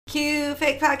Cue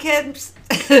fake podcast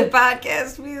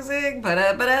podcast music.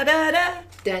 Ba-da-ba-da-da-da.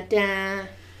 Da-da.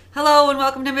 Hello and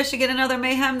welcome to Michigan Another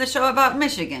Mayhem, the show about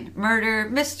Michigan, murder,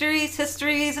 mysteries,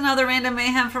 histories, and other random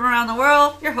mayhem from around the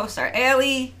world. Your hosts are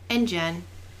Allie And Jen.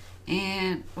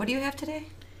 and what do you have today?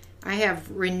 I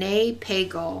have Renee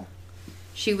Pagel.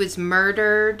 She was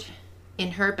murdered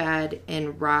in her bed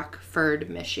in Rockford,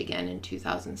 Michigan in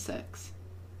 2006.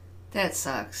 That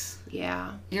sucks.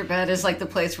 Yeah. Your bed is like the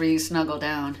place where you snuggle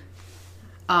down.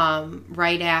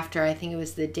 Right after, I think it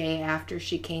was the day after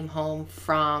she came home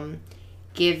from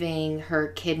giving her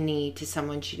kidney to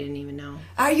someone she didn't even know.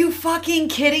 Are you fucking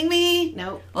kidding me?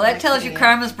 Nope. Well, that not tells you kidding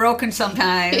karma's broken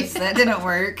sometimes. That didn't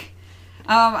work.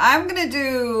 I'm going to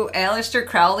do Aleister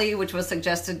Crowley, which was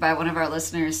suggested by one of our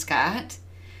listeners, Scott.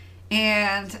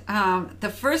 And the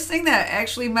first thing that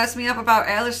actually messed me up about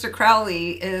Aleister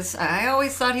Crowley is I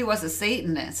always thought he was a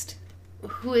Satanist.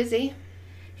 Who is he?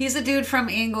 He's a dude from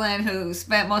England who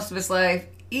spent most of his life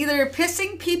either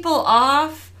pissing people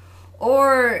off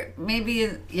or maybe,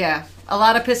 a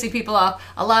lot of pissing people off,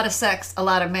 a lot of sex, a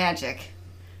lot of magic.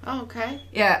 Oh, okay.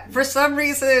 Yeah, for some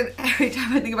reason, every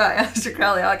time I think about Aleister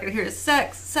Crowley, all I can hear is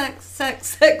sex, sex, sex,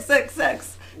 sex, sex,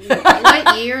 sex.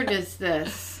 What year does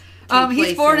this?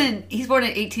 He's born in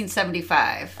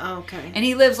 1875. Oh, okay. And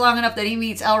he lives long enough that he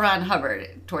meets L. Ron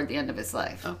Hubbard toward the end of his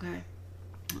life. Okay.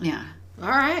 Yeah. All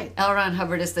right. L. Ron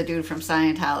Hubbard is the dude from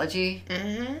Scientology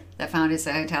Mm-hmm. that founded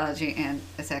Scientology, and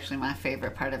it's actually my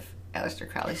favorite part of Aleister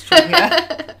Crowley's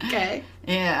trivia. Okay.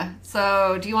 Yeah.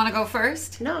 So, do you want to go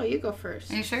first? No, you go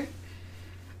first. Are you sure?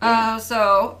 Yeah.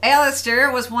 So,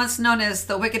 Aleister was once known as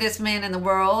the wickedest man in the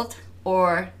world,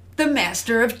 or the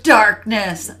Master of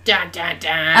Darkness. Da, da, da.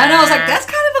 I know, I was like, that's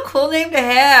kind of a cool name to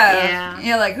have. Yeah.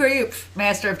 Yeah, like, who are you? Pff,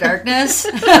 Master of Darkness?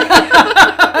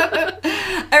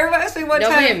 It reminds me one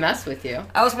Nobody time, mess with you.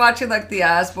 I was watching, like, the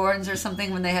Osbournes or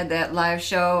something when they had that live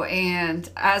show, and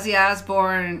Ozzy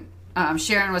Osbourne,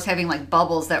 Sharon was having, like,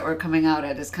 bubbles that were coming out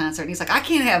at his concert, and he's like, I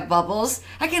can't have bubbles.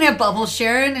 I can't have bubbles,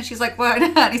 Sharon. And she's like, why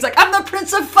not? And he's like, I'm the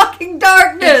Prince of fucking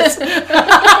Darkness.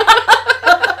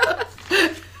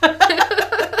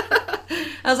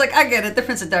 I was like, I get it. The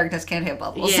Prince of Darkness can't have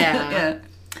bubbles. Yeah. Yeah.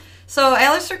 So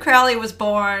Aleister Crowley was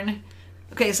born.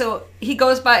 Okay, so he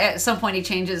goes by, at some point he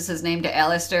changes his name to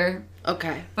Aleister,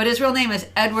 Okay. but his real name is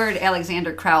Edward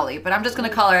Alexander Crowley. But I'm just going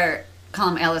to call him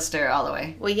Aleister all the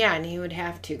way. Well, yeah, and you would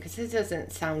have to, because this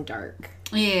doesn't sound dark.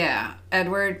 Yeah,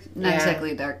 Edward, not Yeah.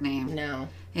 exactly a dark name. No.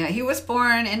 Yeah, he was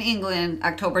born in England,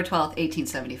 October 12th,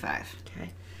 1875.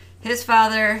 Okay. His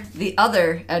father, the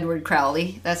other Edward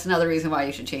Crowley, that's another reason why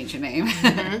you should change your name,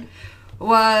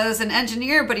 was an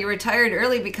engineer, but he retired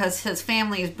early because his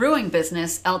family's brewing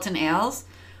business, Elton Ales,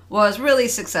 was really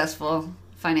successful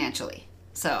financially.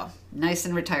 So, nice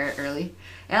and retire early.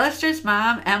 Aleister's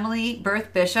mom, Emily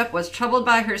Berth Bishop, was troubled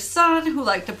by her son who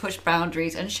liked to push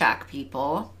boundaries and shock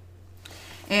people.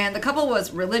 And the couple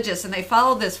was religious, and they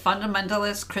followed this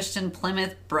fundamentalist Christian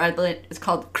Plymouth Brethren. It's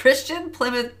called Christian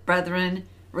Plymouth Brethren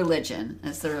religion.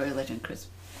 That's the religion, Chris.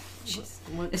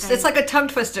 What It's kind like a tongue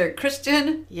twister.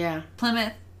 Christian Yeah.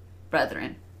 Plymouth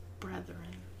Brethren. Brethren.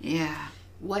 Yeah.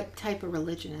 What type of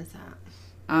religion is that?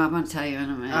 I'm going to tell you in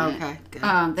a minute. Okay,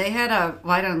 good. They had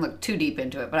I don't look too deep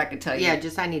into it, but I can tell you. Yeah,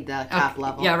 just I need the top Okay,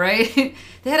 level. Yeah, right?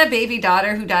 They had a baby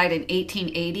daughter who died in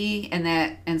 1880,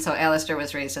 and so Aleister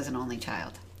was raised as an only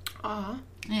child. Aw.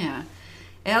 Yeah.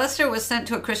 Aleister was sent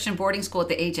to a Christian boarding school at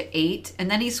the age of 8, and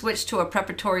then he switched to a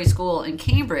preparatory school in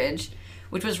Cambridge,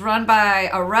 which was run by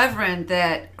a reverend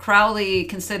that Crowley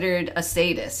considered a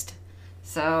sadist.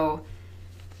 So,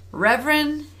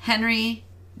 Reverend Henry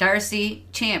Darcy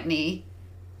Champney,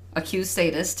 accused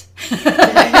sadist,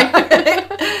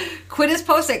 quit his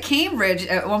post at Cambridge.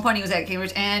 At one point he was at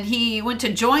Cambridge, and he went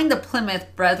to join the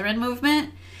Plymouth Brethren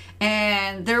movement.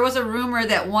 And there was a rumor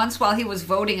that once while he was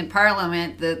voting in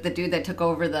Parliament, the dude that took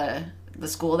over the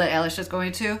school that Aleister's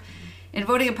going to, in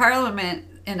voting in Parliament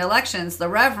in elections, the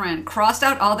Reverend crossed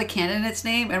out all the candidates'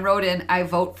 name and wrote in, I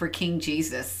vote for King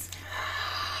Jesus.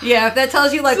 Yeah, if that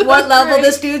tells you like what level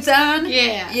this dude's on.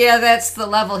 Yeah. Yeah, that's the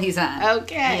level he's on.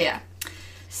 Okay. Yeah.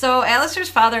 So Aleister's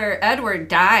father, Edward,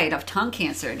 died of tongue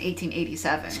cancer in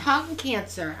 1887. Tongue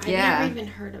cancer. I Yeah. never even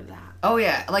heard of that. Oh,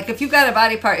 yeah. Like, if you've got a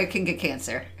body part, it can get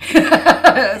cancer.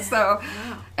 So,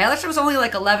 Aleister was only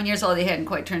like 11 years old. He hadn't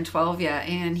quite turned 12 yet.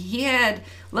 And he had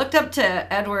looked up to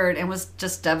Edward and was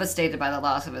just devastated by the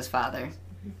loss of his father.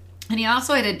 And he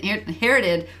also had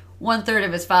inherited 1/3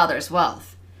 of his father's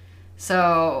wealth.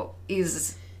 So,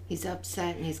 he's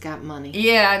upset and he's got money.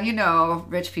 Yeah, and you know,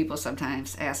 rich people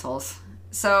sometimes, assholes.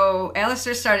 So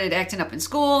Aleister started acting up in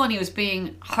school, and he was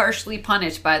being harshly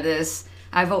punished by this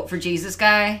I vote for Jesus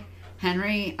guy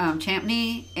Henry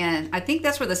Champney, and I think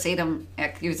that's where the Satan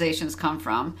accusations come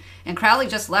from. And Crowley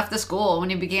just left the school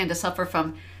when he began to suffer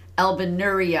from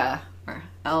albinuria,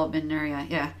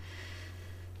 yeah.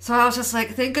 So I was just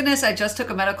like, thank goodness I just took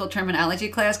a medical terminology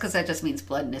class, because that just means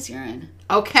blood in his urine.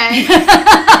 Okay.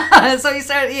 So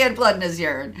he had blood in his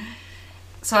urine.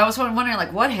 So I was wondering,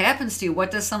 like, what happens to you?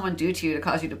 What does someone do to you to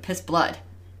cause you to piss blood?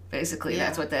 Basically,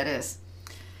 that's what that is.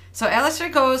 So Alistair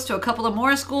goes to a couple of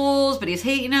more schools, but he's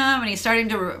hating them, and he's starting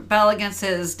to rebel against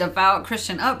his devout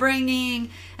Christian upbringing.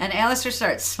 And Alistair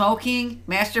starts smoking,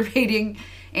 masturbating,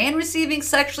 and receiving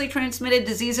sexually transmitted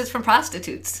diseases from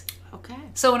prostitutes. Okay.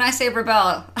 So when I say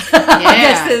rebel,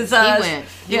 yeah,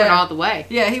 he went all the way.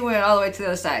 Yeah, he went all the way to the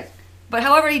other side. But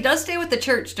however, he does stay with the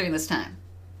church during this time.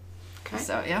 Okay.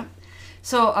 So, yeah.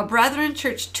 So a Brethren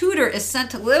church tutor is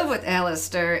sent to live with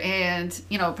Alistair and,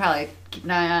 probably keep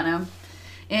an eye on him.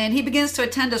 And he begins to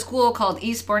attend a school called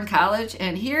Eastbourne College.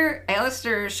 And here,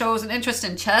 Alistair shows an interest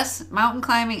in chess, mountain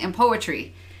climbing, and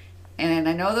poetry. And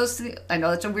I know that's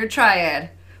a weird triad,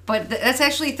 but that's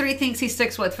actually 3 things he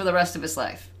sticks with for the rest of his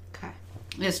life. Okay.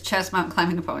 Is chess, mountain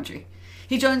climbing, and poetry.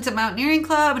 He joins a mountaineering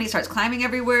club, and he starts climbing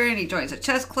everywhere, and he joins a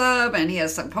chess club, and he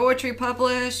has some poetry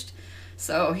published.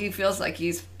 So he feels like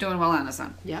he's doing well on his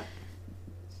own. Yep.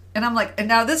 And I'm like, and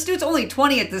now this dude's only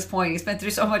 20 at this point. He's been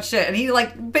through so much shit. And he,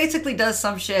 basically does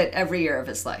some shit every year of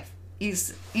his life.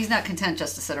 He's not content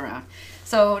just to sit around.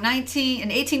 So in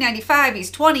 1895, he's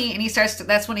 20, and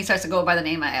that's when he starts to go by the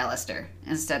name of Alistair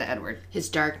instead of Edward. His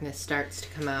darkness starts to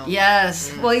come out. Yes.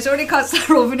 Mm. Well, he's already caught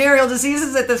several venereal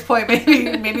diseases at this point.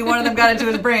 Maybe one of them got into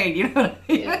his brain. You know what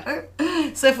I mean?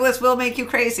 Yeah. Syphilis will make you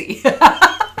crazy.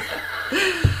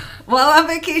 While on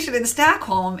vacation in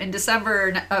Stockholm in December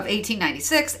of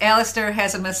 1896, Alistair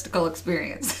has a mystical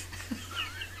experience.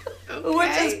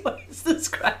 Okay. Which is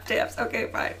described as, okay,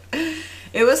 fine.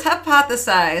 It was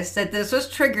hypothesized that this was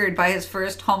triggered by his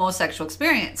first homosexual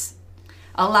experience,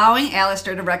 allowing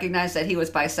Alistair to recognize that he was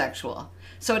bisexual.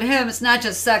 So to him, it's not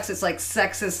just sex, it's like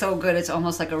sex is so good, it's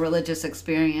almost like a religious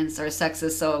experience, or sex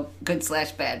is so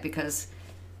good/bad, because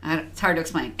it's hard to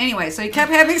explain. Anyway, so he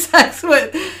kept having sex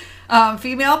with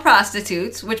female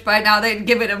prostitutes, which by now they'd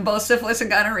given him both syphilis and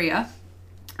gonorrhea.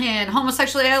 And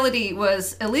homosexuality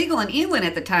was illegal in England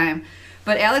at the time,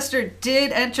 but Alistair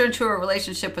did enter into a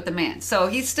relationship with a man. So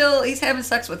he's having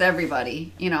sex with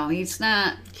everybody. He's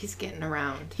getting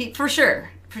around. For sure.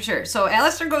 So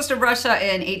Alistair goes to Russia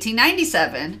in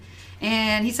 1897,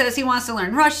 and he says he wants to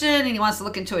learn Russian, and he wants to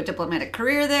look into a diplomatic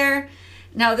career there.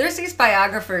 Now, there's these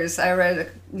biographers, I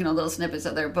read, little snippets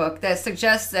of their book, that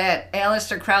suggest that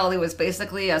Alistair Crowley was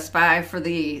basically a spy for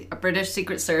the British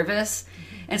Secret Service.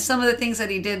 And some of the things that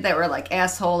he did that were like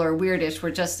asshole or weirdish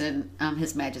were just in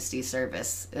His Majesty's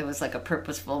service. It was like a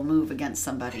purposeful move against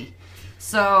somebody.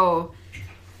 So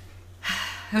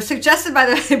it was suggested by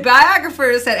the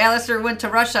biographers that Alistair went to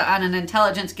Russia on an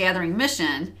intelligence gathering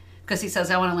mission, because he says,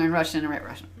 I want to learn Russian and write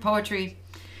Russian poetry.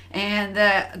 And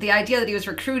the idea that he was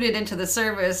recruited into the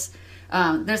service,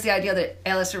 there's the idea that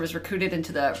Alistair was recruited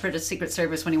into the British Secret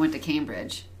Service when he went to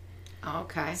Cambridge.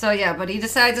 Okay. So yeah, but he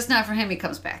decides it's not for him, he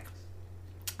comes back.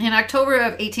 In October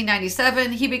of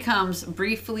 1897, he becomes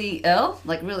briefly ill,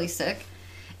 like really sick.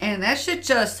 And that shit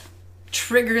just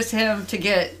triggers him to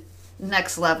get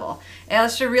next level.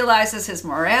 Alistair realizes his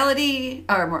mortality,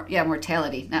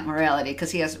 not morality, because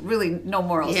he has really no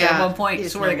morals at one point,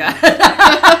 swear to God.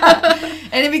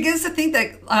 And he begins to think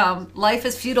that life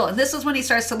is futile. And this is when he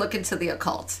starts to look into the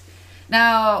occult.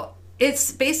 Now,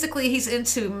 it's basically he's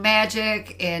into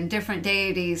magic and different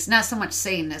deities, not so much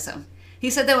Satanism. He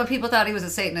said that when people thought he was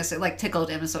a Satanist, it tickled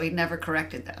him, and so he never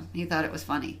corrected them. He thought it was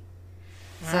funny.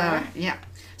 So, yeah.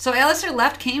 So Alistair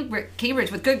left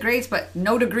Cambridge with good grades, but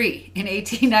no degree in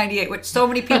 1898, which so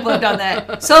many people have done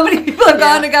that. So many people have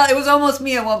gone to college. It was almost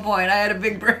me at one point. I had a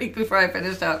big break before I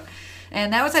finished up.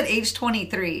 And that was at age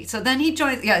 23. So then he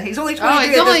joins, he's only 23 Oh,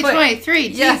 he's only 23.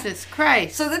 Jesus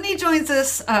Christ. So then he joins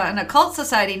this, an occult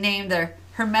society named the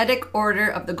Hermetic Order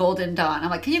of the Golden Dawn.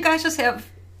 I'm like, can you guys just have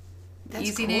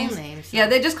easy names? Yeah,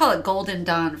 they just call it Golden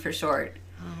Dawn for short.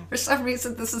 For some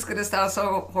reason, this is going to sound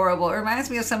so horrible. It reminds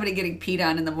me of somebody getting peed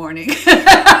on in the morning.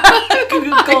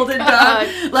 Golden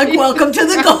Dawn. Like, welcome to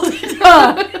the Golden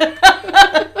Dawn.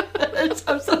 I'm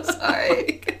so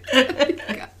sorry.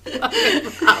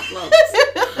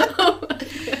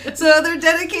 So they're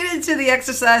dedicated to the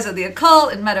exercise of the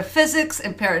occult and metaphysics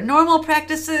and paranormal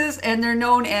practices, and they're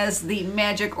known as the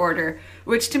Magic Order,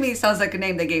 which to me sounds like a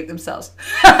name they gave themselves.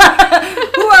 Who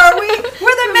are we?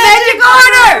 We're the Magic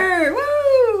Order! Woo!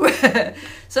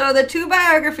 So the two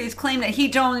biographies claim that he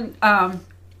joined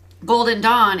Golden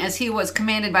Dawn, as he was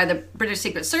commanded by the British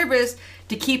Secret Service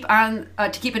to keep an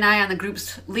eye on the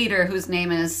group's leader, whose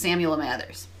name is Samuel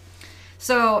Mathers.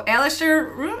 So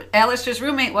Alistair's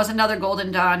roommate was another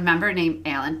Golden Dawn member named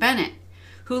Alan Bennett,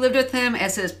 who lived with him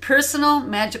as his personal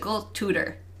magical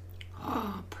tutor.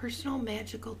 Oh, personal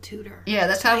magical tutor. Yeah,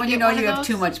 that's how when you know you have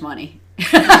too much money.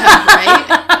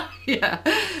 Right? Yeah.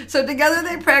 So together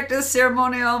they practice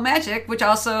ceremonial magic, which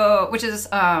is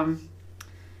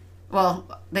well,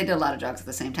 they did a lot of drugs at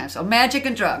the same time. So magic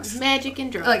and drugs. Magic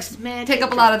and drugs. Take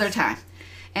up a lot of their time.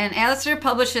 And Alistair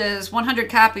publishes 100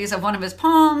 copies of one of his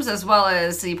poems, as well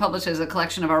as he publishes a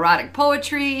collection of erotic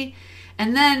poetry.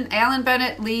 And then Alan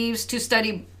Bennett leaves to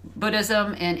study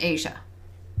Buddhism in Asia.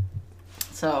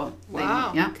 So,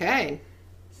 wow. Yeah. Okay.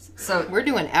 So we're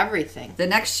doing everything. The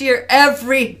next year,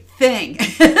 everything.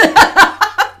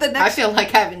 I feel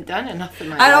like I haven't done enough in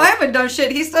my life. I haven't done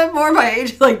shit. He's done more by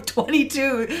age like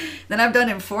 22 than I've done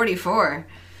in 44.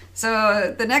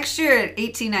 So the next year, at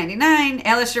 1899,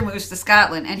 Alistair moves to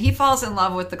Scotland, and he falls in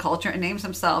love with the culture and names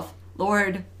himself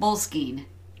Lord Boleskine.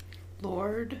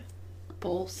 Lord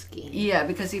Boleskine. Yeah,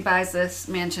 because he buys this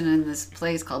mansion in this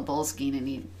place called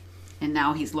Boleskine, and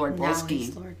now he's Lord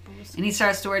Boleskine. And he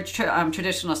starts to wear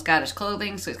traditional Scottish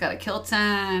clothing, so he's got a kilt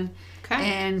on. Okay.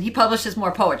 And he publishes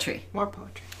more poetry. More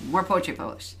poetry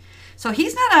published. So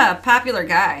he's not a popular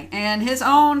guy, and his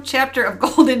own chapter of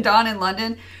Golden Dawn in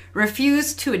London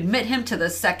refused to admit him to the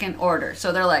second order.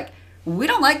 So they're like, we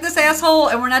don't like this asshole,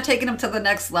 and we're not taking him to the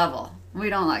next level. We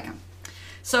don't like him.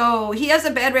 So he has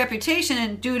a bad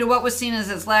reputation due to what was seen as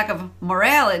his lack of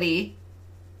morality,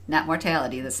 not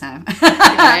mortality this time,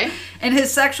 okay. in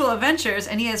his sexual adventures,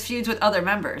 and he has feuds with other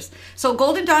members. So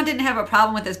Golden Dawn didn't have a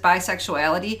problem with his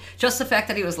bisexuality, just the fact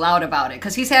that he was loud about it,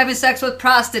 because he's having sex with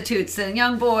prostitutes and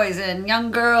young boys and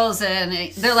young girls,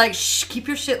 and they're like, shh, keep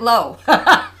your shit low.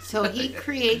 So he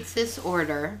creates this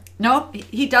order. No,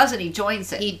 he doesn't. He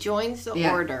joins it. He joins the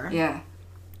order. Yeah.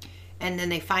 And then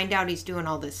they find out he's doing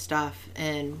all this stuff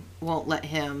and won't let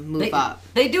him move up.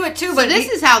 They do it too, so but this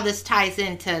is how this ties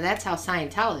into, that's how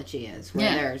Scientology is,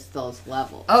 where there's those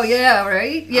levels. Oh, yeah,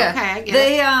 right? Yeah. Okay, I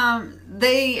get it.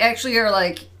 They actually are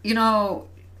like,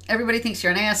 everybody thinks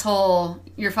you're an asshole.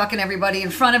 You're fucking everybody in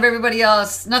front of everybody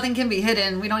else. Nothing can be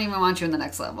hidden. We don't even want you in the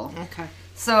next level. Okay.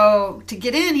 So to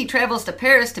get in, he travels to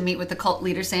Paris to meet with the cult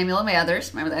leader Samuel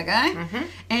Mathers. Remember that guy? Mm-hmm.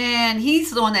 And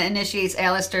he's the one that initiates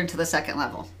Alistair into the second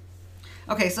level.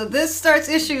 Okay, so this starts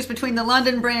issues between the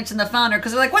London branch and the founder,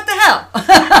 because they're like, what the hell?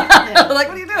 They're like,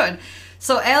 what are you doing?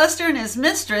 So Alistair and his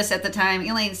mistress at the time,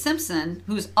 Elaine Simpson,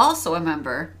 who's also a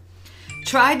member,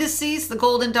 tried to seize the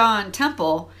Golden Dawn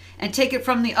temple and take it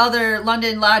from the other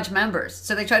London Lodge members.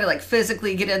 So they try to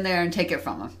physically get in there and take it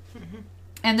from them. Mm-hmm.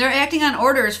 And they're acting on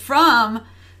orders from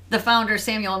the founder,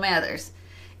 Samuel Mathers.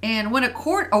 And when a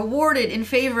court awarded in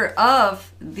favor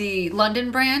of the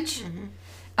London branch,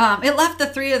 it left the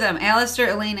three of them, Alistair,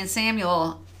 Elaine, and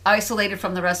Samuel, isolated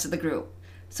from the rest of the group.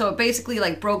 So it basically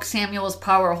broke Samuel's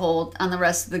power hold on the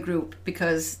rest of the group,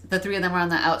 because the three of them were on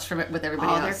the outs from it with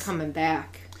everybody else. Oh, they're coming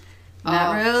back.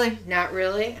 Not really. Not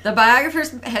really? The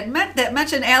biographers had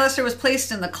mentioned Alistair was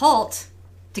placed in the cult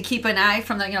to keep an eye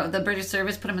from the British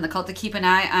service, put him in the cult to keep an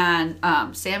eye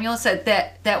on Samuel. Said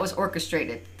that was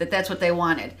orchestrated, that's what they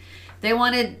wanted. They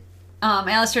wanted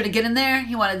Alistair to get in there.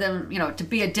 He wanted them, to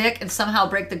be a dick and somehow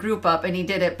break the group up, and he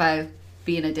did it by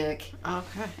being a dick.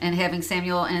 Okay. And having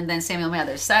Samuel, and then Samuel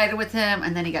Mathers sided with him,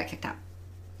 and then he got kicked out.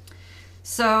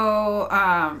 So,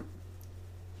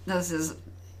 this is,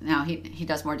 now he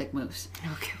does more dick moves.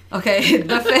 Okay,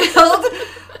 the failed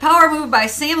power move by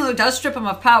Samuel does strip him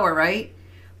of power, right?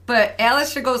 But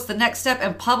Alistair goes the next step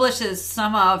and publishes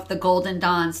some of the Golden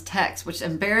Dawn's texts, which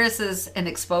embarrasses and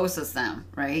exposes them,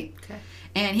 right? Okay.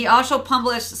 And he also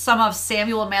published some of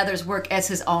Samuel Mathers' work as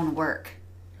his own work.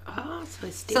 Oh, so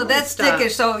he's stealing that's stuff.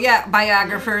 dickish. So yeah,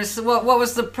 biographers. What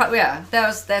was the?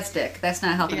 That's dick. That's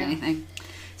not helping anything.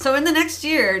 So in the next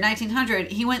year,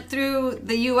 1900, he went through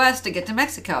the U.S. to get to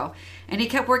Mexico, and he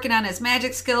kept working on his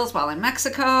magic skills while in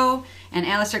Mexico. And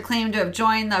Alistair claimed to have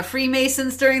joined the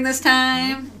Freemasons during this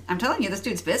time. Mm-hmm. I'm telling you, this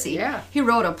dude's busy. Yeah. He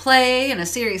wrote a play and a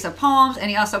series of poems,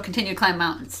 and he also continued to climb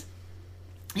mountains.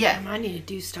 Yeah. I need to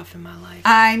do stuff in my life.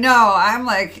 I know. I'm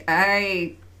like,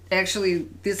 actually,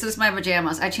 this is my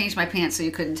pajamas. I changed my pants so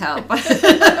you couldn't tell.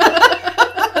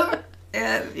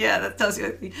 Yeah, that tells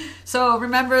you. So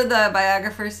remember the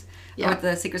biographers with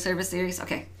the Secret Service series?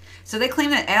 Okay. So they claim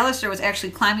that Alistair was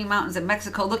actually climbing mountains in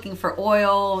Mexico looking for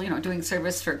oil, doing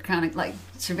service for kind of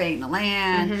surveying the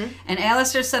land. Mm-hmm. And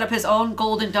Alistair set up his own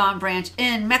Golden Dawn branch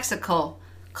in Mexico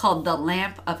called the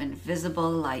Lamp of Invisible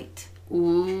Light.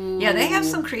 Ooh. Yeah, they have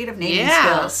some creative naming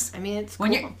Yeah. skills. I mean, it's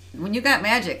When cool. when you got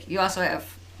magic, you also have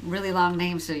really long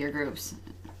names to your groups.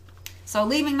 So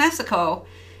leaving Mexico,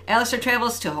 Alistair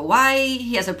travels to Hawaii.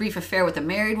 He has a brief affair with a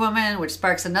married woman, which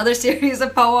sparks another series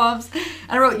of poems. And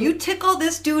I wrote, you tickle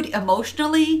this dude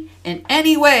emotionally in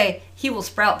any way, he will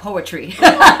sprout poetry.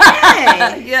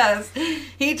 Hey.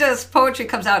 Yes. Poetry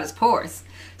comes out his pores.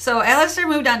 So Alistair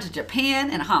moved on to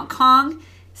Japan and Hong Kong.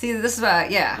 See, this is,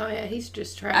 yeah. Oh, yeah, he's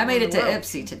just trying. I made it to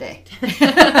Ipsy today.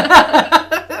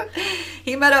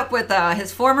 He met up with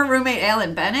his former roommate,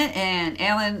 Alan Bennett, and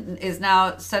Alan is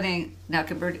now studying, now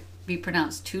could be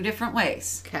pronounced two different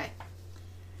ways. Okay.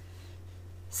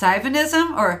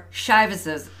 Shaivism or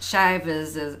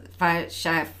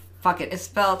fuck it, it's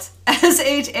spelled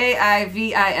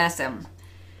Shaivism,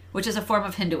 which is a form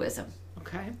of Hinduism.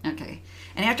 Okay. Okay.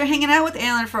 And after hanging out with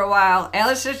Alan for a while,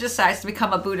 Alistair decides to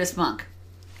become a Buddhist monk.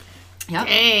 Yep.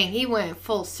 Dang, he went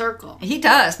full circle. He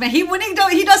does, man. He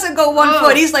doesn't go one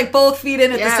foot. He's like both feet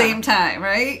in at the same time,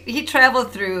 right? He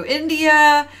traveled through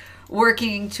India,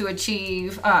 working to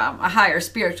achieve a higher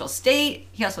spiritual state.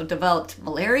 He also developed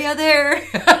malaria there.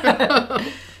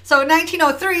 So in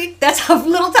 1903, that's how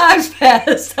little time's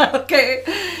passed. Okay,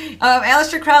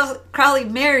 Aleister Crowley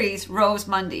marries Rose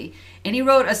Mundy, and he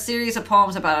wrote a series of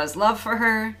poems about his love for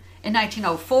her. In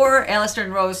 1904, Aleister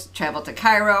and Rose traveled to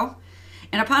Cairo.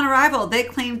 And upon arrival, they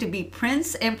claim to be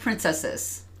prince and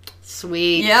princesses.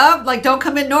 Sweet. Yeah, like don't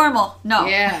come in normal. No.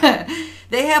 Yeah.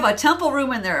 They have a temple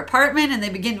room in their apartment, and they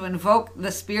begin to invoke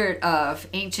the spirit of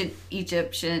ancient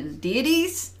Egyptian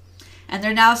deities. And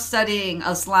they're now studying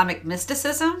Islamic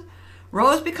mysticism.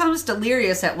 Rose becomes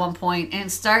delirious at one point and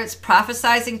starts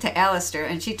prophesizing to Aleister,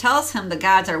 and she tells him the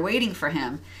gods are waiting for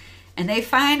him. And they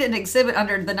find an exhibit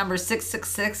under the number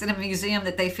 666 in a museum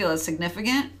that they feel is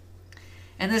significant.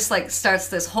 And this like starts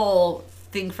this whole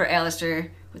thing for Aleister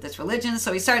with his religion.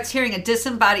 So he starts hearing a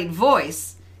disembodied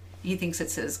voice. He thinks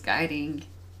it's his guiding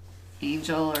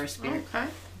angel or spirit. Okay.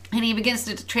 And he begins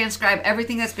to transcribe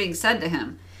everything that's being said to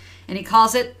him. And he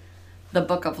calls it the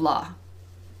Book of Law.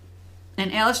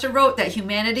 And Aleister wrote that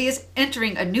humanity is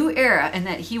entering a new era and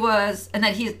that he is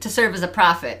to serve as a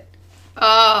prophet.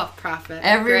 Oh, prophet.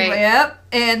 Great. Yep.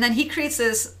 And then he creates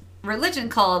this religion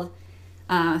called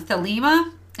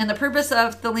Thelema. And the purpose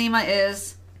of Thelema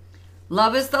is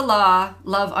love is the law,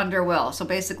 love under will. So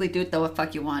basically do the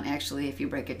fuck you want, actually, if you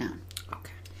break it down.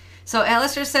 Okay. So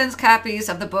Aleister sends copies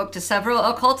of the book to several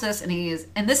occultists,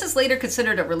 and this is later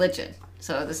considered a religion.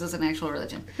 So this is an actual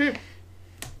religion.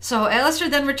 So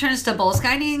Aleister then returns to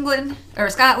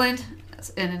Scotland,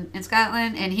 in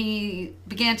Scotland, and he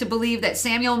began to believe that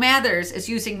Samuel Mathers is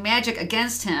using magic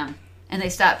against him, and they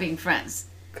stop being friends.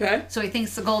 Okay. So he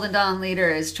thinks the Golden Dawn leader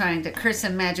is trying to curse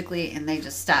him magically, and they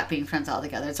just stop being friends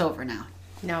altogether. It's over now.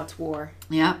 Now it's war.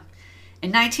 Yeah.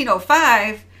 In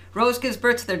 1905, Rose gives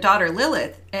birth to their daughter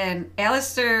Lilith, and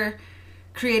Aleister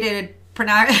created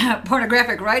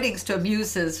pornographic writings to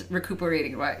amuse his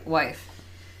recuperating wife.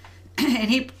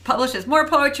 And he publishes more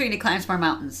poetry, and he climbs more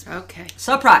mountains. Okay.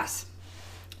 Surprise.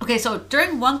 Okay, so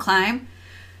during one climb,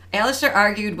 Aleister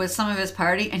argued with some of his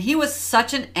party, and he was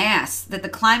such an ass that the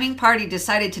climbing party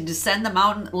decided to descend the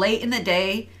mountain late in the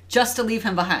day just to leave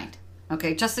him behind.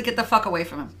 Okay, just to get the fuck away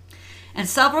from him. And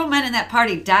several men in that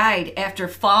party died after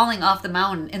falling off the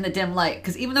mountain in the dim light.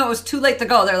 Because even though it was too late to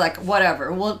go, they're like,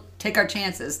 whatever, we'll take our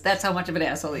chances. That's how much of an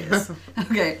asshole he is.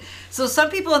 Okay, so some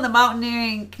people in the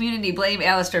mountaineering community blame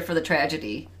Aleister for the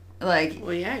tragedy. Like,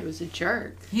 well, yeah, he was a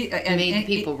jerk. He made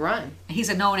people run. He's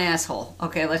a known asshole.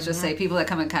 Okay, let's just say people that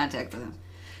come in contact with him.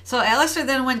 So Aleister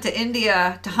then went to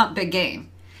India to hunt big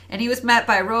game. And he was met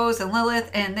by Rose and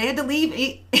Lilith, and they had to leave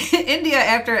India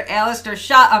after Aleister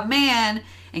shot a man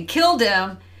and killed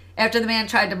him after the man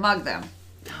tried to mug them.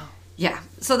 Oh. Yeah.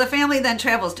 So the family then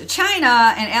travels to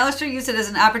China, and Aleister used it as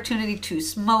an opportunity to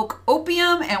smoke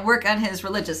opium and work on his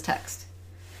religious text.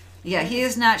 Yeah, he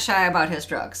is not shy about his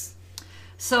drugs.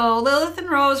 So Lilith and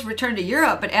Rose returned to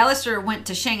Europe, but Aleister went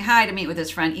to Shanghai to meet with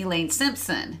his friend Elaine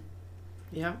Simpson.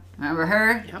 Yeah. Remember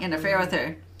her? Yep. He had an affair with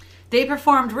her. They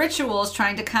performed rituals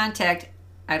trying to contact,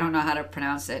 I don't know how to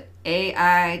pronounce it,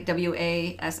 Aiwass,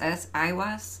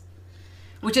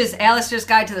 which is Aleister's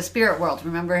guide to the spirit world.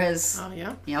 Remember his? Oh,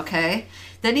 yeah. Okay.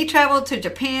 Then he traveled to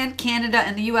Japan, Canada,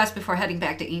 and the U.S. before heading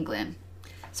back to England.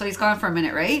 So he's gone for a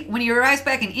minute, right? When he arrives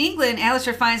back in England,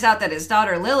 Aleister finds out that his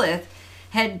daughter Lilith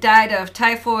had died of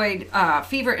typhoid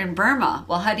fever in Burma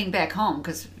while heading back home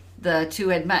because the two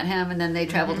had met him and then they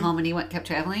traveled home and he kept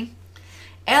traveling.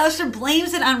 Aleister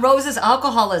blames it on Rose's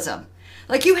alcoholism.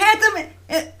 Like, you had them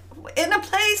in a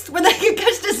place where they could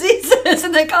catch diseases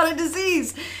and they caught a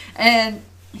disease. And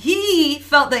he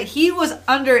felt that he was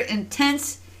under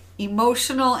intense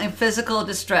emotional and physical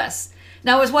distress.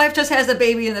 Now his wife just has a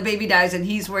baby and the baby dies and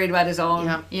he's worried about his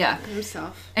own. Yeah.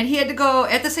 Himself. And he had to go,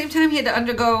 at the same time, he had to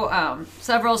undergo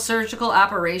several surgical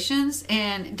operations.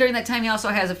 And during that time, he also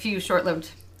has a few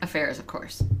short-lived affairs, of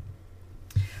course.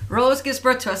 Rose gives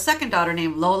birth to a second daughter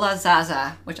named Lola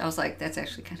Zaza, which I was like, that's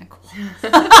actually kind of cool.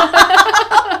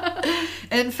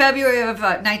 In February of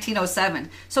 1907.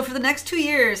 So for the next 2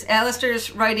 years,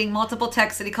 Alistair's writing multiple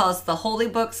texts that he calls the Holy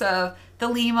Books of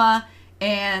Thelema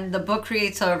and the Book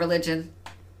Creates a Religion,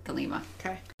 Thelema.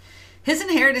 Okay. His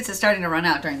inheritance is starting to run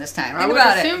out during this time. I would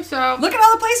assume so. Look at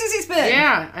all the places he's been.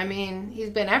 Yeah, I mean, he's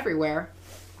been everywhere.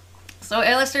 So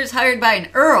Alistair's hired by an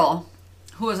earl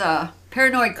who was a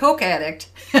paranoid coke addict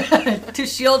to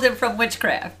shield him from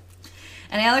witchcraft.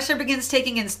 And Alistair begins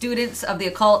taking in students of the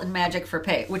occult and magic for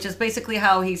pay, which is basically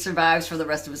how he survives for the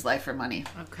rest of his life for money.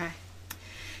 Okay.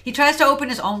 He tries to open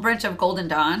his own branch of Golden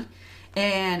Dawn,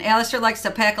 and Alistair likes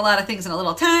to pack a lot of things in a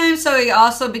little time, so he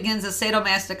also begins a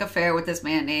sadomasochistic affair with this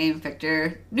man named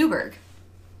Victor Newberg.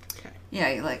 Okay.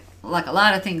 Yeah, like a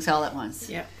lot of things all at once.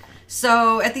 Yeah.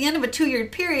 So at the end of a 2-year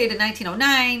period in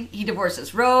 1909, he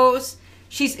divorces Rose.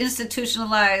 She's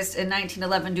institutionalized in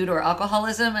 1911 due to her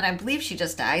alcoholism, and I believe she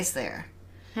just dies there.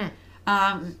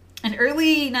 In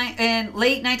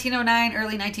late 1909,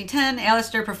 early 1910,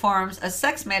 Alistair performs a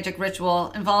sex magic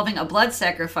ritual involving a blood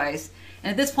sacrifice.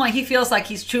 And at this point, he feels like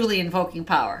he's truly invoking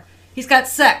power. He's got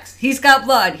sex. He's got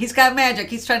blood. He's got magic.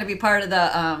 He's trying to be part of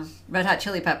the Red Hot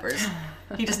Chili Peppers.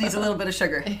 He just needs a little bit of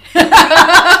sugar.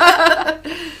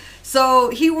 So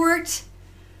he worked,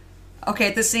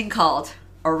 at this thing called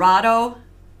Orado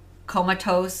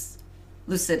Comatose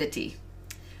Lucidity.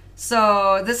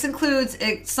 So this includes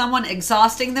someone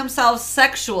exhausting themselves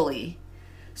sexually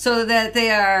so that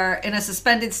they are in a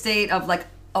suspended state of like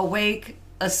awake,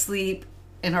 asleep,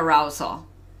 and arousal.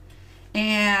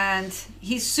 And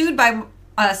he's sued by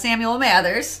Samuel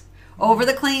Mathers over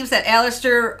the claims that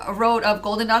Alistair wrote of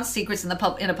Golden Dawn secrets in a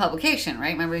publication,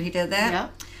 right? Remember he did that? Yeah.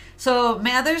 So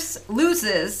Mathers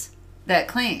loses that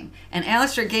claim. And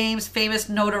Alistair gains famous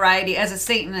notoriety as a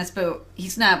Satanist, but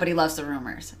he's not, but he loves the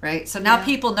rumors, right? So now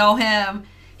people know him.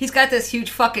 He's got this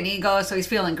huge fucking ego, so he's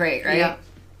feeling great, right? Yeah.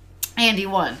 And he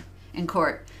won in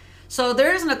court. So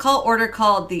there is an occult order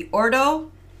called the Ordo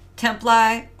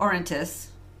Templi Orientis,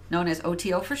 known as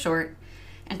OTO for short,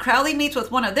 and Crowley meets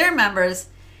with one of their members,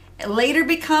 later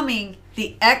becoming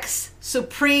the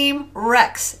ex-Supreme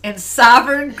Rex and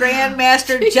Sovereign Grand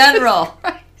Master General.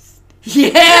 Christ.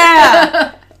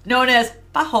 Yeah! Known as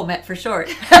Baphomet for short.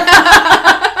 It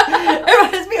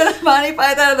reminds me of the Monty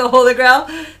Python and the Holy Grail.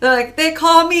 They're like, they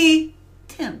call me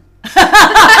Tim.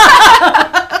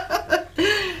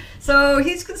 So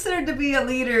he's considered to be a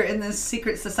leader in this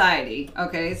secret society.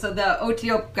 Okay, so the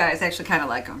OTO guys actually kind of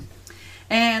like him.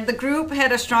 And the group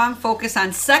had a strong focus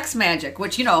on sex magic,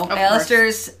 which,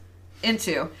 Alistair's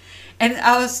into. And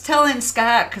I was telling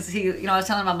Scott, because I was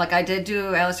telling him, I'm like, I did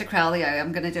do Aleister Crowley,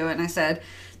 I'm going to do it. And I said,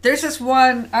 there's this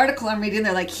one article I'm reading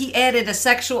there, like he added a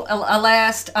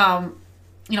last,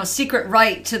 secret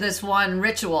rite to this one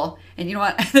ritual. And you know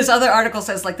what? This other article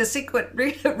says, like, the secret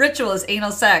ritual is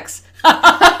anal sex.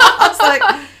 I was like,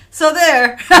 so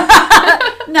there.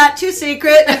 Not too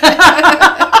secret.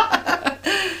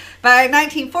 By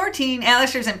 1914,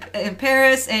 Aleister's in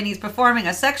Paris, and he's performing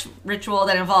a sex ritual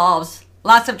that involves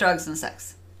lots of drugs and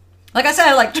sex. Like I said,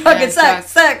 I like drug and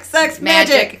sex,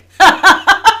 magic.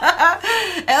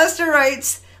 Aleister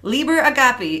writes Liber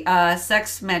Agape,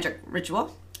 sex magic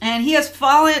ritual, and he has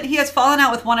fallen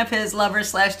out with one of his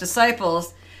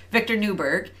lovers/disciples, Victor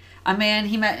Newberg, a man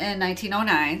he met in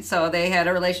 1909. So they had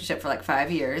a relationship for like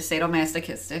 5 years,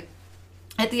 sadomasochistic.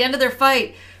 At the end of their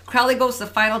fight, Crowley goes the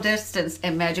final distance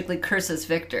and magically curses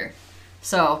Victor.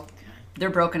 So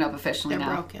they're broken up officially now.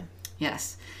 They're broken.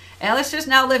 Yes. Aleister's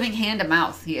now living hand to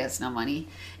mouth. He has no money.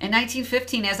 In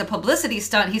 1915, as a publicity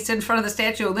stunt, he stood in front of the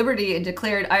Statue of Liberty and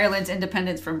declared Ireland's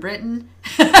independence from Britain.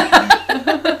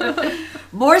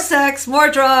 More sex, more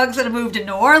drugs, and moved to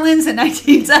New Orleans in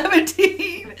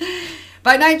 1917.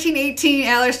 By 1918,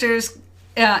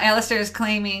 Aleister's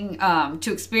claiming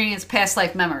to experience past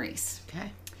life memories.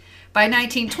 Okay. By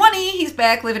 1920, he's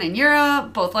back living in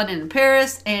Europe, both London and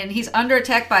Paris, and he's under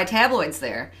attack by tabloids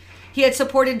there. He had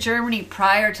supported Germany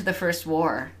prior to the First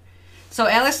War. So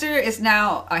Aleister is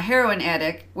now a heroin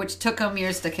addict, which took him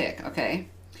years to kick, okay?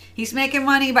 He's making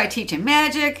money by teaching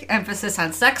magic, emphasis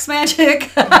on sex magic,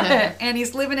 and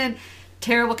he's living in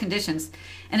terrible conditions.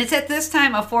 And it's at this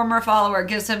time a former follower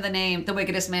gives him the name, the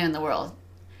wickedest man in the world.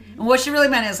 And what she really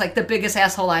meant is like the biggest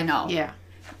asshole I know. Yeah.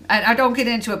 I don't get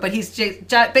into it, but he's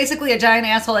basically a giant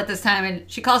asshole at this time,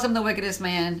 and she calls him the wickedest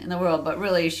man in the world, but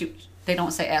really they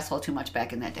don't say asshole too much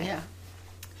back in that day. Yeah.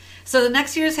 So the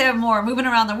next years have more moving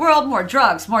around the world, more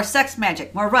drugs, more sex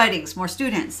magic, more writings, more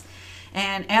students.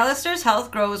 And Alistair's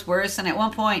health grows worse, and at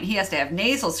one point he has to have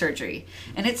nasal surgery.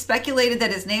 And it's speculated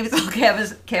that his nasal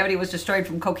cavity was destroyed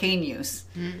from cocaine use.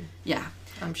 Yeah.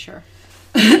 I'm sure.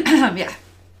 Yeah.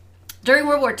 During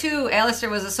World War II, Alistair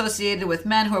was associated with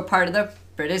men who were part of the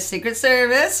British Secret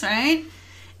Service, right?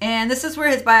 And this is where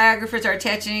his biographers are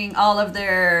attaching all of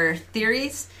their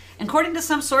theories. According to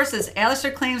some sources,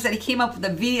 Alistair claims that he came up with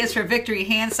the V is for victory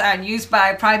hand sign used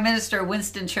by Prime Minister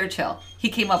Winston Churchill. He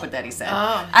came up with that, he said.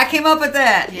 Oh. I came up with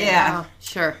that. Yeah.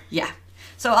 Sure. Yeah.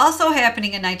 So also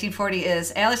happening in 1940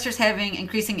 is Alistair's having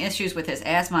increasing issues with his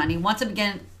asthma, and he once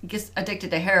again gets addicted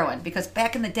to heroin, because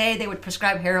back in the day they would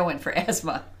prescribe heroin for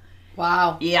asthma.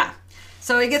 Wow. Yeah.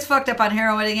 So he gets fucked up on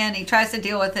heroin again. He tries to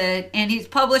deal with it, and he's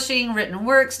publishing written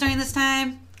works during this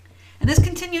time. And this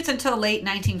continues until late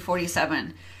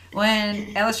 1947,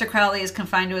 when Aleister Crowley is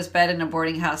confined to his bed in a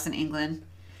boarding house in England.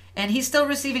 And he's still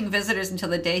receiving visitors until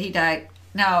the day he died.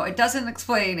 Now, it doesn't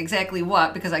explain exactly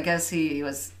what, because I guess he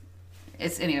was...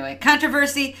 It's anyway,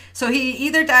 controversy. So he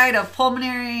either died of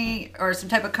pulmonary or some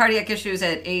type of cardiac issues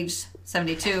at age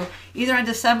 72, either on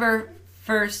December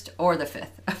 1st or the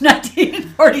 5th of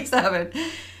 1947.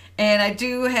 And I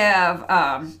do have...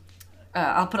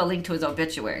 I'll put a link to his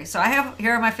obituary. So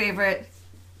here are my favorite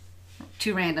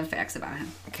 2 random facts about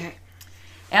him. Okay.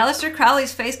 Aleister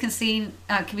Crowley's face can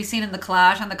be seen in the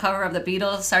collage on the cover of the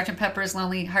Beatles' Sgt. Pepper's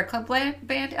Lonely Heart Club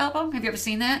Band album. Have you ever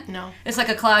seen that? No. It's like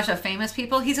a collage of famous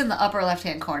people. He's in the upper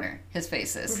left-hand corner, his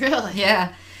face is. Really?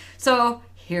 Yeah. So,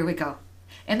 here we go.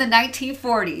 In the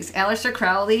 1940s, Aleister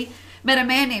Crowley met a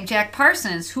man named Jack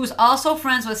Parsons, who's also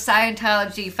friends with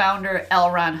Scientology founder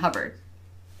L. Ron Hubbard.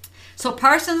 So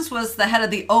Parsons was the head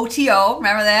of the OTO,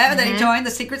 remember that? Mm-hmm. Then he joined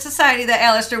the secret society that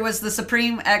Aleister was the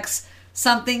supreme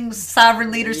something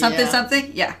sovereign leader,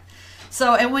 something. Yeah.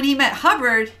 So, and when he met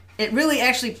Hubbard, it really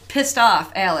actually pissed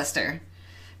off Aleister,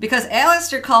 because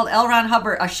Aleister called L. Ron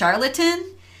Hubbard a charlatan,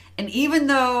 and even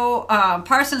though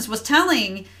Parsons was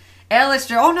telling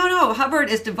Aleister, oh no, Hubbard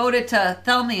is devoted to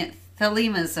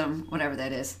Thelimism, whatever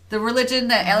that is, the religion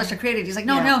that Aleister created. He's like,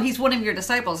 no, he's one of your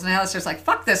disciples, and Aleister's like,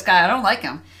 fuck this guy, I don't like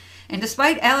him. And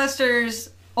despite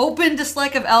Aleister's open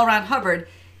dislike of L. Ron Hubbard,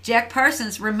 Jack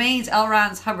Parsons remains L.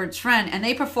 Ron Hubbard's friend, and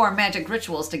they perform magic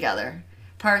rituals together,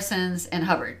 Parsons and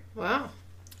Hubbard. Wow.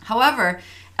 However,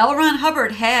 L. Ron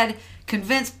Hubbard had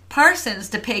convinced Parsons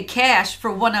to pay cash for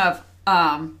one of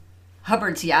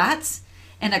Hubbard's yachts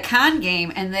in a con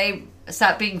game, and they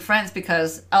stopped being friends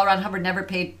because L. Ron Hubbard never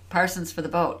paid Parsons for the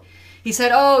boat. He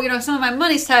said, some of my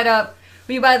money's tied up.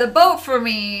 Will you buy the boat for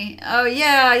me? Oh,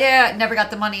 yeah. Never got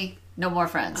the money. No more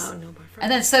friends. Oh, no more friends.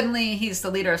 And then suddenly he's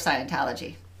the leader of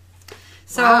Scientology.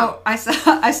 So wow.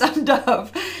 I summed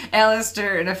up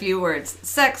Aleister in a few words: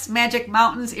 sex, magic,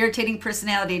 mountains, irritating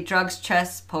personality, drugs,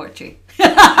 chess, poetry.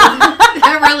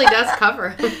 That really does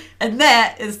cover. And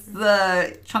that is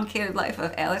the truncated life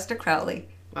of Aleister Crowley.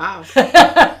 Wow.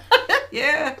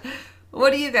 Yeah.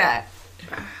 What do you got?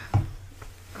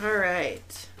 All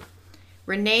right.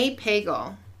 Renee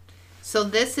Pagel. So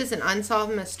this is an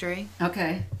unsolved mystery.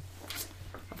 Okay.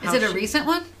 Is it a recent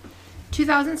one?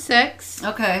 2006.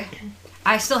 Okay.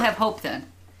 I still have hope then.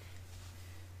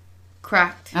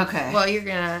 Correct. Okay. Well,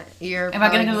 Am I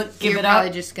going to give it up? You're probably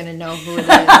just going to know who it is.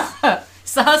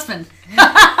 It's the husband.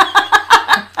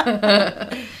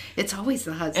 It's always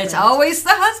the husband. It's always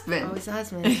the husband. Always the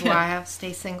husband. That's why I have to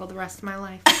stay single the rest of my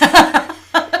life.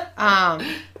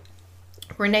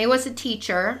 Renee was a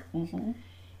teacher,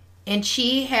 and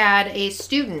she had a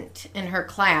student in her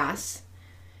class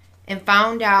and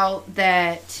found out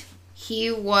that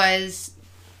he was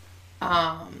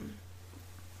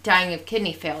dying of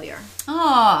kidney failure.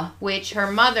 Oh. Which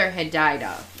her mother had died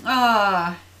of.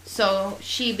 Oh. So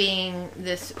she, being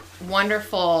this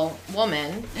wonderful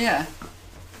woman,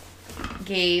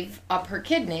 gave up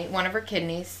one of her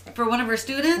kidneys. For one of her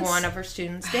students? One of her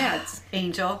students' dads.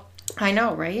 Angel. I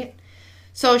know, right?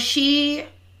 So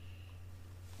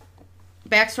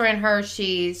backstory on her,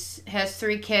 has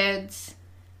 3 kids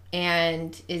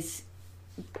and is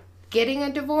getting a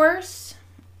divorce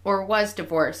or was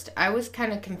divorced. I was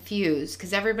kind of confused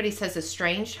because everybody says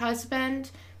estranged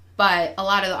husband, but a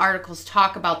lot of the articles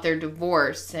talk about their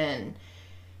divorce, and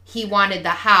he wanted the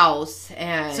house.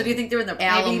 And so do you think they're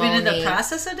maybe even in the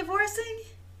process of divorcing?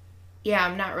 Yeah,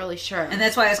 I'm not really sure. And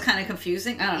that's why it's kind of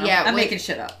confusing? I don't know. Yeah, I'm making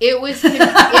shit up. It was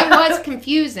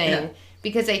confusing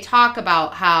because they talk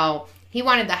about how He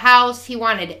wanted the house. He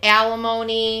wanted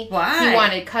alimony. Why? He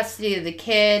wanted custody of the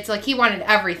kids. Like, he wanted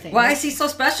everything. Why is he so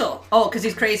special? Oh, because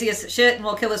he's crazy as shit and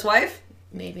will kill his wife?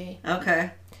 Maybe.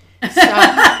 Okay.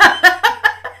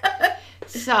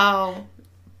 So,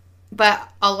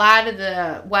 but a lot of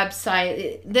the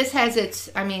website, this has its,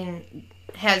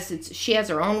 she has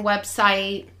her own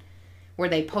website where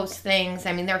they post things.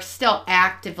 I mean, they're still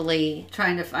actively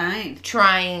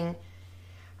trying.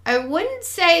 I wouldn't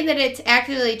say that it's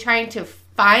actively trying to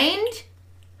find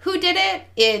who did it.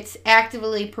 It's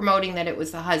actively promoting that it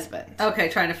was the husband. Okay,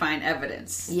 trying to find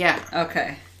evidence. Yeah.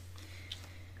 Okay.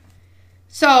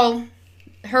 So,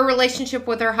 her relationship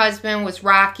with her husband was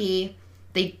rocky.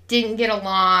 They didn't get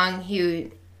along.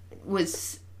 He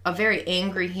was a very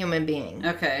angry human being.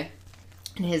 Okay.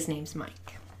 And his name's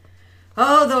Mike.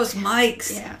 Oh, those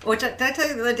Mikes. Yeah. Which, did I tell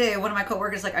you the other day, one of my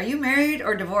coworkers like, are you married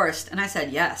or divorced? And I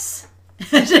said, yes.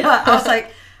 I was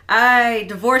like, I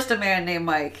divorced a man named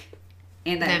Mike.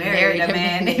 And I married a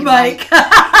man named Mike.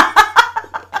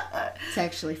 It's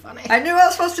actually funny. I knew I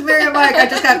was supposed to marry a Mike. I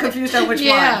just got confused on which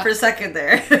one for a second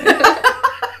there.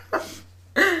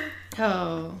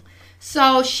 Oh.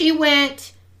 So she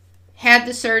had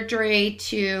the surgery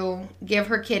to give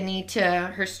her kidney to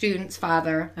her student's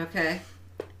father. Okay.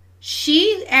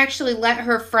 She actually let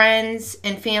her friends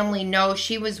and family know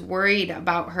she was worried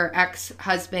about her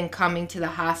ex-husband coming to the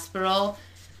hospital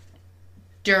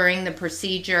during the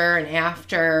procedure and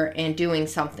after and doing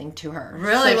something to her.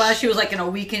 Really? While she was like in a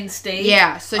weakened state?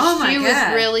 Yeah. So she was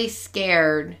really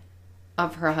scared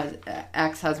of her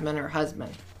ex-husband or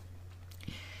husband.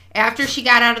 After she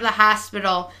got out of the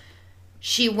hospital,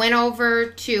 she went over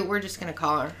to, we're just going to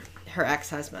call her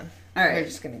ex-husband. All right. We're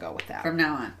just going to go with that. From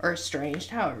now on. Or estranged,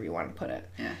 however you want to put it.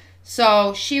 Yeah.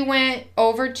 So she went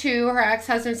over to her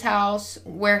ex-husband's house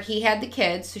where he had the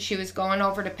kids. So she was going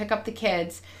over to pick up the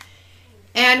kids.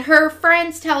 And her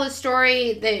friends tell a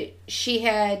story that she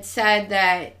had said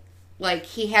that, like,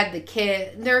 he had the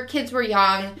kid. Their kids were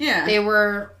young. Yeah. They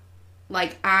were,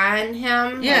 like, on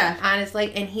him. Yeah. Like, on his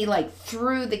leg. And he, like,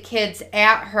 threw the kids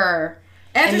at her.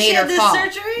 After and made she had her this fall.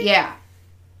 surgery? Yeah.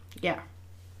 Yeah.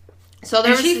 So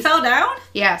there and she fell down?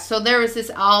 Yeah, so there was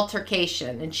this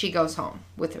altercation, and she goes home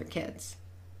with her kids,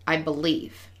 I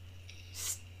believe.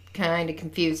 Kind of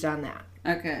confused on that.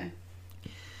 Okay.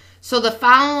 So the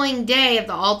following day of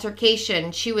the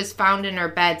altercation, she was found in her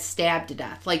bed stabbed to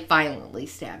death, like violently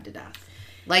stabbed to death.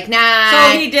 Like, nah.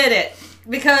 So he did it.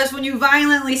 Because when you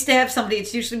violently stab somebody,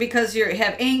 it's usually because you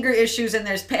have anger issues and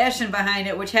there's passion behind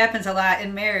it, which happens a lot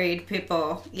in married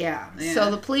people. Yeah. So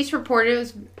the police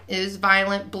reported it was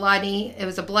violent, bloody. It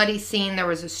was a bloody scene. There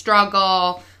was a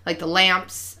struggle, like the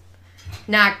lamps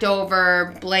knocked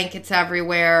over, blankets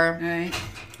everywhere. Right.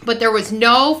 But there was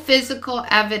no physical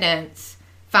evidence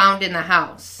found in the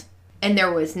house. And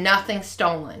there was nothing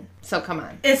stolen. So come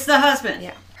on. It's the husband.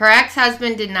 Yeah. Her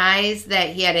ex-husband denies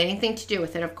that he had anything to do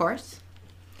with it, of course.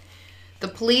 The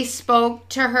police spoke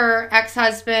to her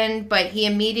ex-husband, but he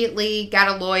immediately got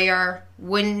a lawyer,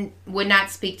 would not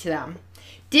speak to them.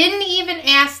 Didn't even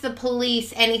ask the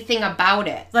police anything about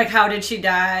it. Like, how did she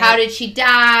die? How did she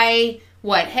die?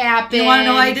 What happened? You want to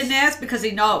know why he didn't ask? Because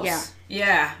he knows. Yeah.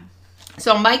 Yeah.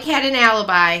 So Mike had an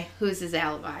alibi. Who's his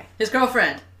alibi? His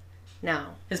girlfriend. No.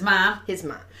 His mom. His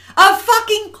mom. Of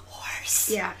fucking course.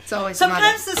 Yeah, it's always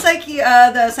sometimes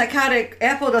the psychotic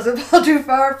apple doesn't fall too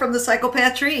far from the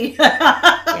psychopath tree.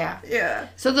 Yeah. Yeah.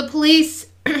 So the police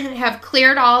have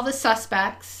cleared all the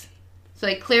suspects. So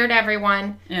they cleared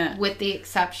everyone with the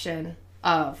exception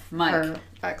of Mike. Her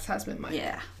ex-husband, Mike.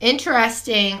 Yeah.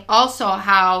 Interesting also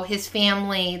how his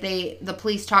family, the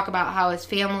police talk about how his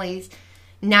family's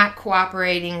not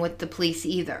cooperating with the police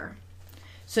either.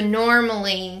 So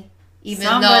normally, even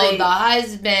though the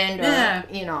husband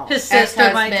or, his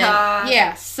sister might talk.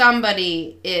 Yeah,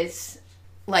 somebody is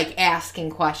like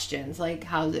asking questions like,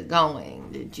 how's it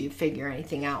going? Did you figure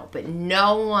anything out? But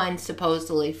no one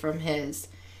supposedly from his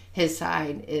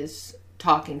side is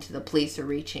talking to the police or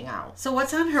reaching out. So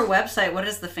what's on her website? What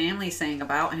is the family saying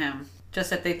about him? Just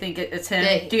that they think it's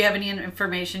him? Do you have any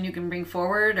information you can bring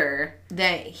forward? Or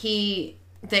that he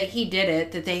did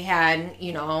it, that they had,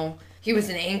 he was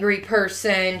an angry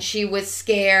person. She was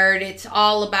scared. It's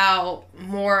all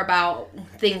more about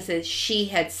things that she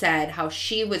had said, how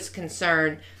she was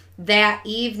concerned. That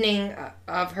evening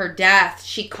of her death,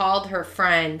 she called her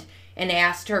friend and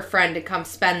asked her friend to come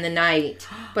spend the night,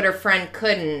 but her friend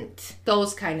couldn't.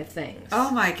 Those kind of things.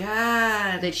 Oh my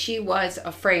God. That she was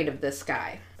afraid of this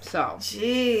guy. So.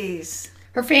 Jeez.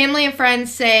 Her family and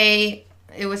friends say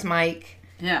it was Mike.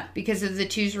 Yeah. Because of the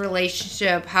two's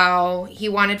relationship, how he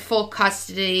wanted full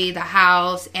custody, the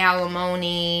house,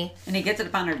 alimony. And he gets it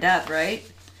upon her death, right?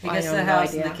 He Well, gets I the have no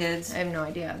house and idea. the kids. I have no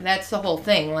idea. That's the whole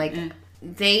thing. Like,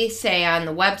 they say on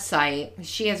the website,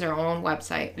 she has her own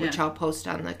website, which I'll post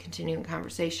on the continuing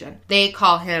conversation. They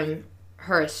call him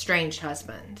her estranged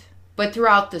husband. But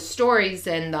throughout the stories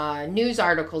and the news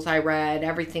articles I read,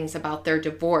 everything's about their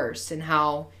divorce and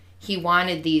how he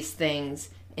wanted these things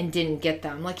and didn't get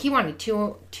them. Like, he wanted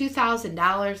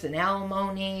 $2,000 in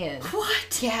alimony and...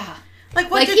 What? Yeah. Like,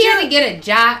 what Like, did he you... had to get a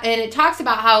job, and it talks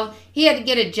about how he had to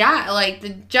get a job. Like, the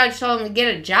judge told him to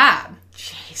get a job.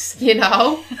 Jeez. You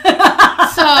know?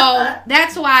 So,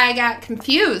 that's why I got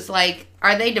confused. Like,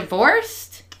 are they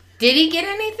divorced? Did he get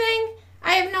anything?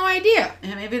 I have no idea.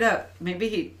 Yeah,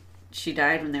 maybe she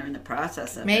died when they were in the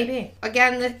process of it. Maybe.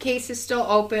 Again, the case is still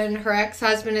open. Her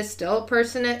ex-husband is still a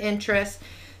person of interest.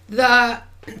 The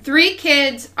 3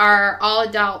 kids are all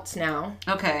adults now.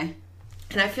 Okay.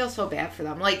 And I feel so bad for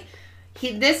them. Like,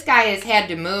 this guy has had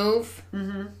to move.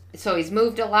 Mm-hmm. So he's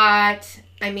moved a lot.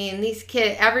 I mean, these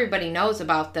kids, everybody knows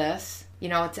about this. You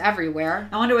know, it's everywhere.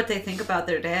 I wonder what they think about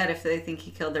their dad if they think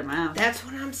he killed their mom. That's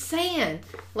what I'm saying.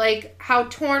 Like, how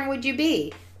torn would you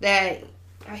be that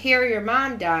here your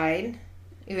mom died,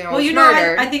 Well, was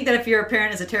murdered. I think that if your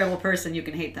parent is a terrible person, you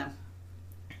can hate them.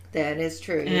 That is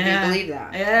true. You Yeah. do believe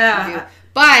that. Yeah. You do.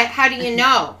 But how do you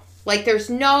know? Like, there's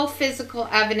no physical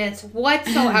evidence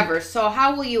whatsoever. So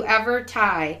how will you ever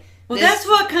tie? Well, this- that's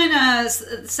what kind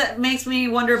of makes me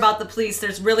wonder about the police.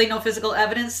 There's really no physical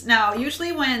evidence. Now,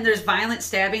 usually when there's violent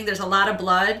stabbing, there's a lot of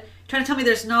blood. Trying to tell me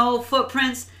there's no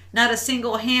footprints, not a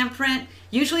single handprint.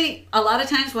 Usually, a lot of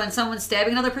times when someone's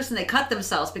stabbing another person, they cut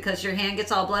themselves because your hand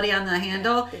gets all bloody on the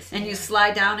handle and you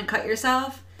slide down and cut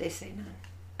yourself. They say no.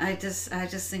 I just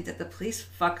think that the police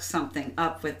fucked something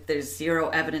up with there's zero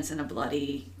evidence in a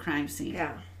bloody crime scene.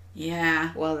 Yeah.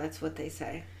 Yeah. Well, that's what they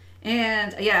say.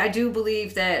 And yeah, I do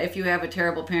believe that if you have a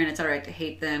terrible parent, it's all right to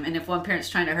hate them. And if one parent's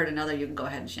trying to hurt another, you can go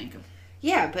ahead and shank them.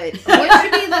 Yeah, but what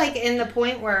should be like in the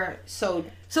point where So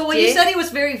when you said he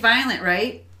was very violent,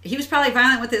 right? He was probably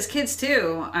violent with his kids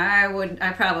too. I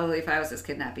probably, if I was his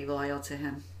kid, not be loyal to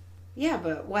him. Yeah,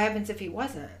 but what happens if he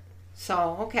wasn't?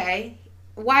 So, okay.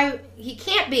 Why? He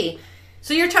can't be.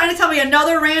 So you're trying to tell me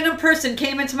another random person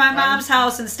came into my mom's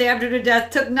house and stabbed her to death,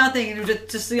 took nothing, and it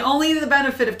was just only the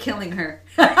benefit of killing her.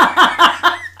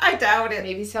 I doubt it.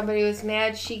 Maybe somebody was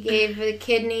mad she gave the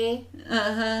kidney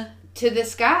Uh-huh. to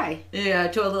this guy. Yeah,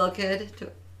 to a little kid.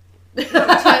 To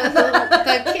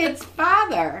the kid's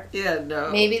father. Yeah,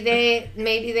 no. Maybe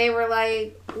they were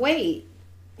like, wait,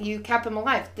 you kept him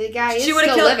alive. The guy is She would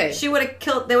have still killed. living. She would have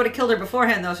killed. They would have killed her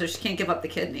beforehand, though, so she can't give up the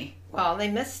kidney. Well,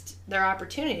 they missed their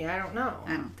opportunity. I don't know.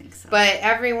 I don't think so. But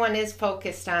everyone is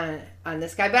focused on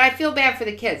this guy. But I feel bad for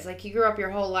the kids. Like, you grew up your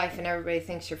whole life and everybody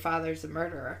thinks your father's a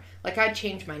murderer. Like, I'd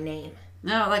change my name.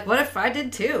 No, like, what if I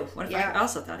did too? What if Yeah. I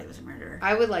also thought he was a murderer?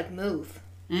 I would, like, move.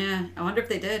 Yeah, I wonder if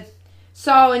they did.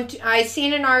 So, I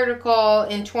seen an article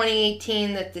in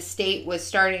 2018 that the state was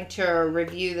starting to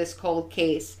review this cold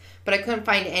case. But I couldn't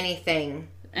find anything.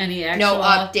 Any actual... No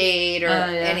update or yeah.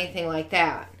 anything like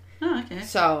that. Oh, okay.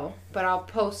 So, but I'll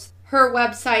post her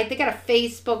website. They got a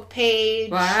Facebook page.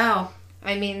 Wow.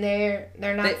 I mean, they're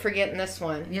not forgetting this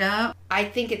one. Yeah. I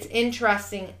think it's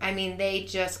interesting. I mean, they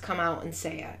just come out and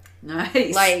say it.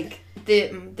 Nice. Like,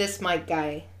 this Mike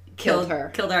guy killed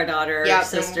her. Killed our daughter, Yep,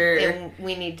 sister. And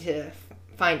we need to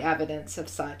find evidence of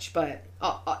such. But,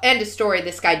 end of story,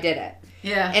 this guy did it.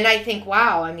 Yeah. And I think,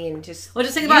 wow, I mean, just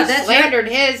think about that. Slandered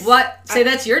his... Say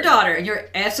that's your daughter, and you're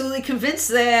absolutely convinced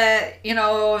that,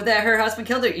 that her husband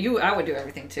killed her. I would do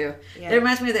everything, too. Yeah. That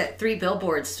reminds me of that 3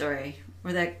 Billboards story,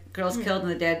 where that girl's killed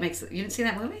and the dad makes... You didn't see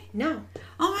that movie? No.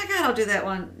 Oh, my God, I'll do that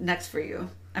one next for you.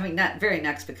 I mean, not very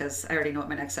next, because I already know what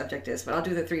my next subject is, but I'll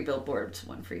do the 3 Billboards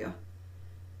one for you.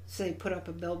 So they put up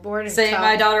a billboard and Saying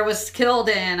my daughter was killed,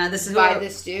 and this is by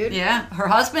this dude? Yeah, her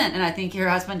husband, and I think her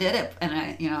husband did it.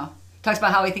 And, talks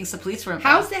about how he thinks the police were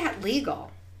involved. How's that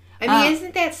legal? I mean,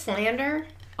 isn't that slander?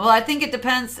 Well, I think it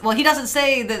depends. Well, he doesn't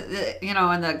say that,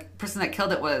 and the person that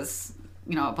killed it was,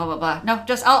 blah, blah, blah. No,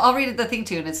 just, I'll read the thing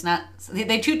too, and it's not,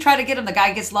 they do try to get him, the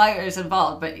guy gets lawyers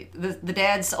involved, but the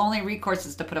dad's only recourse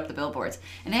is to put up the billboards.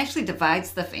 And it actually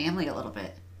divides the family a little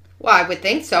bit. Well, I would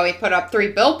think so. He put up 3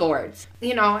 billboards.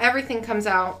 Everything comes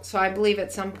out, so I believe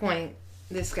at some point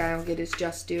this guy will get his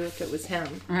just due if it was him.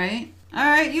 Right. All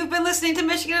right, you've been listening to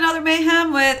Michigan and Other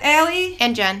Mayhem with Allie.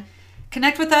 And Jen.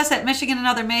 Connect with us at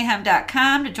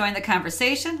MichiganandOtherMayhem.com to join the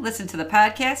conversation, listen to the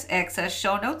podcast, access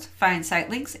show notes, find site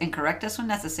links, and correct us when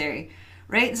necessary.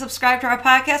 Rate and subscribe to our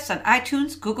podcast on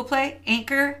iTunes, Google Play,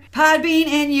 Anchor, Podbean,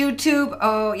 and YouTube.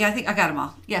 Oh, yeah, I think I got them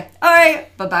all. Yeah. All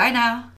right. Bye-bye now.